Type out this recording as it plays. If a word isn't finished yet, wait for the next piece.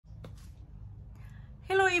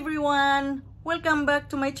Hello everyone, welcome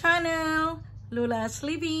back to my channel, Lula's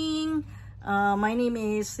Living. My name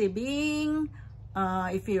is Sibing.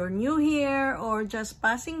 If you're new here or just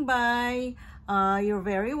passing by, you're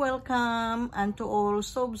very welcome. And to all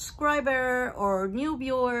subscriber or new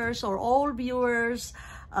viewers or all viewers,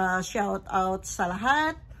 shout out sa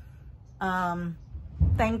lahat.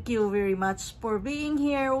 Thank you very much for being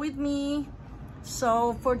here with me.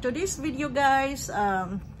 So for today's video guys,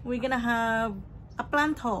 we're gonna have a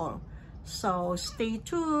plant haul, so stay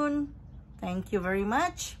tuned. Thank you very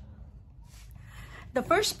much. The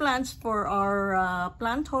first plants for our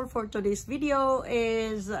plant haul for today's video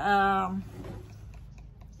is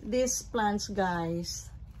these plants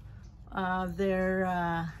guys.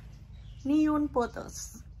 They're neon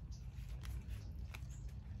pothos.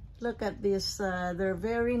 Look at this, they're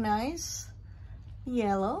very nice,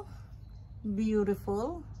 yellow,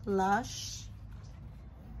 beautiful, lush.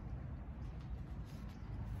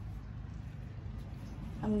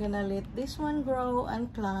 I'm gonna let this one grow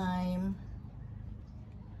and climb.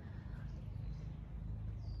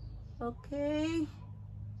 Okay,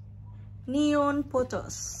 neon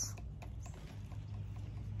pothos.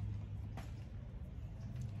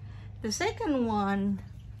 The second one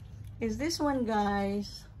is this one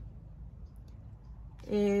guys,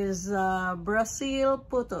 is Brazil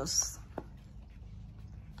pothos.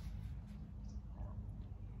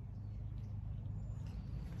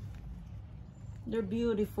 They're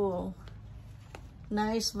beautiful,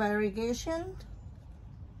 nice variegation.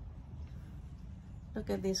 Look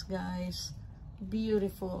at this guys,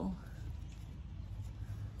 beautiful.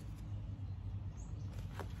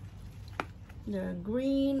 They're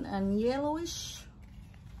green and yellowish.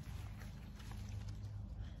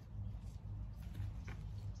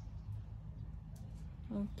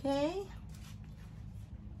 Okay,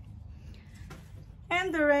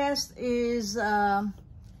 and the rest is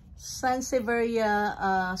Sansevieria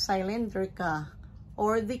cylindrica,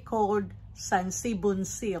 or they called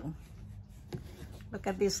Sansibunsil. Look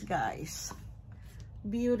at this guys,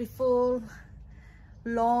 beautiful,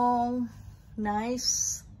 long,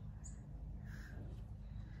 nice.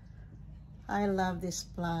 I love these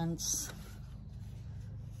plants.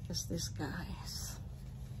 Just this guys,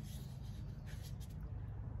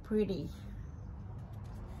 pretty.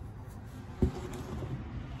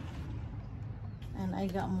 And I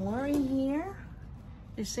got more in here,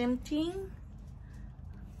 the same thing.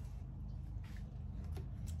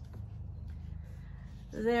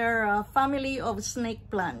 They're a family of snake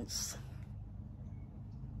plants.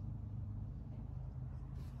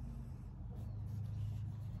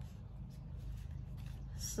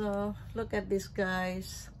 So look at this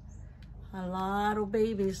guys, a lot of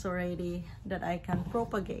babies already that I can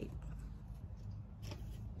propagate.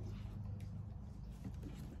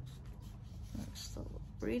 So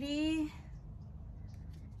pretty.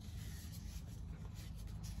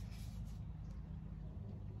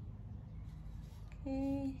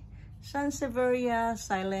 Okay, Sansevieria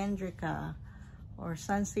cylindrica or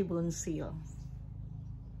Sansibunsil.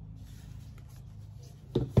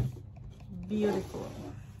 Beautiful.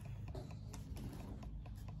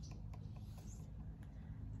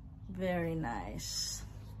 Very nice.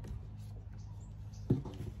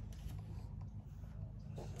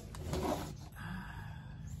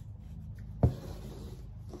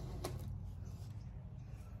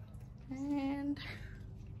 And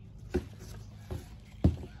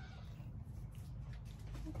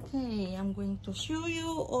okay, I'm going to show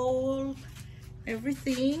you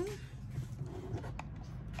everything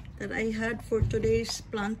that I had for today's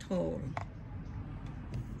plant haul.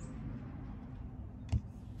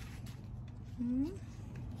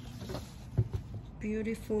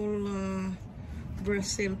 Beautiful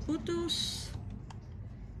Brazil pothos,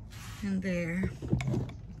 and there.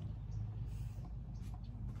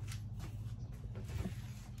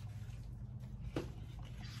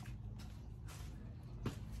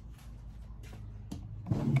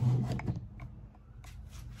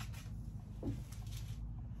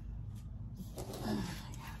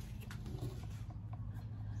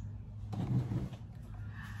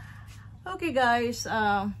 Okay guys,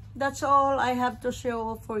 that's all I have to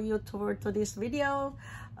show for you for this video.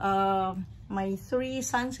 My 3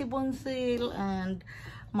 Sansibunsil and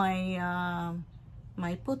my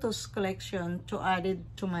my pothos collection to add it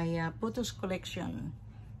to my pothos collection,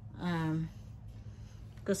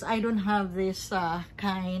 because I don't have this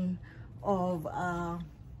kind of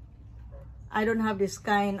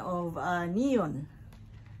neon,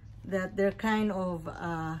 that they're kind of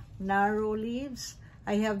narrow leaves.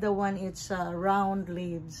 I have the one, it's round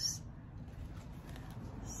leaves.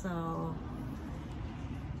 So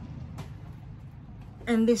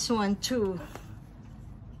And this one too.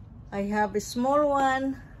 I have a small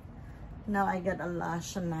one. Now I got a lot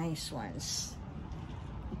of nice ones.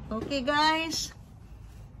 Okay guys,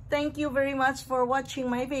 thank you very much for watching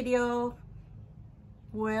my video.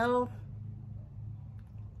 Well,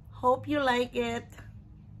 hope you like it.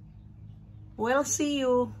 We'll see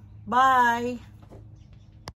you. Bye.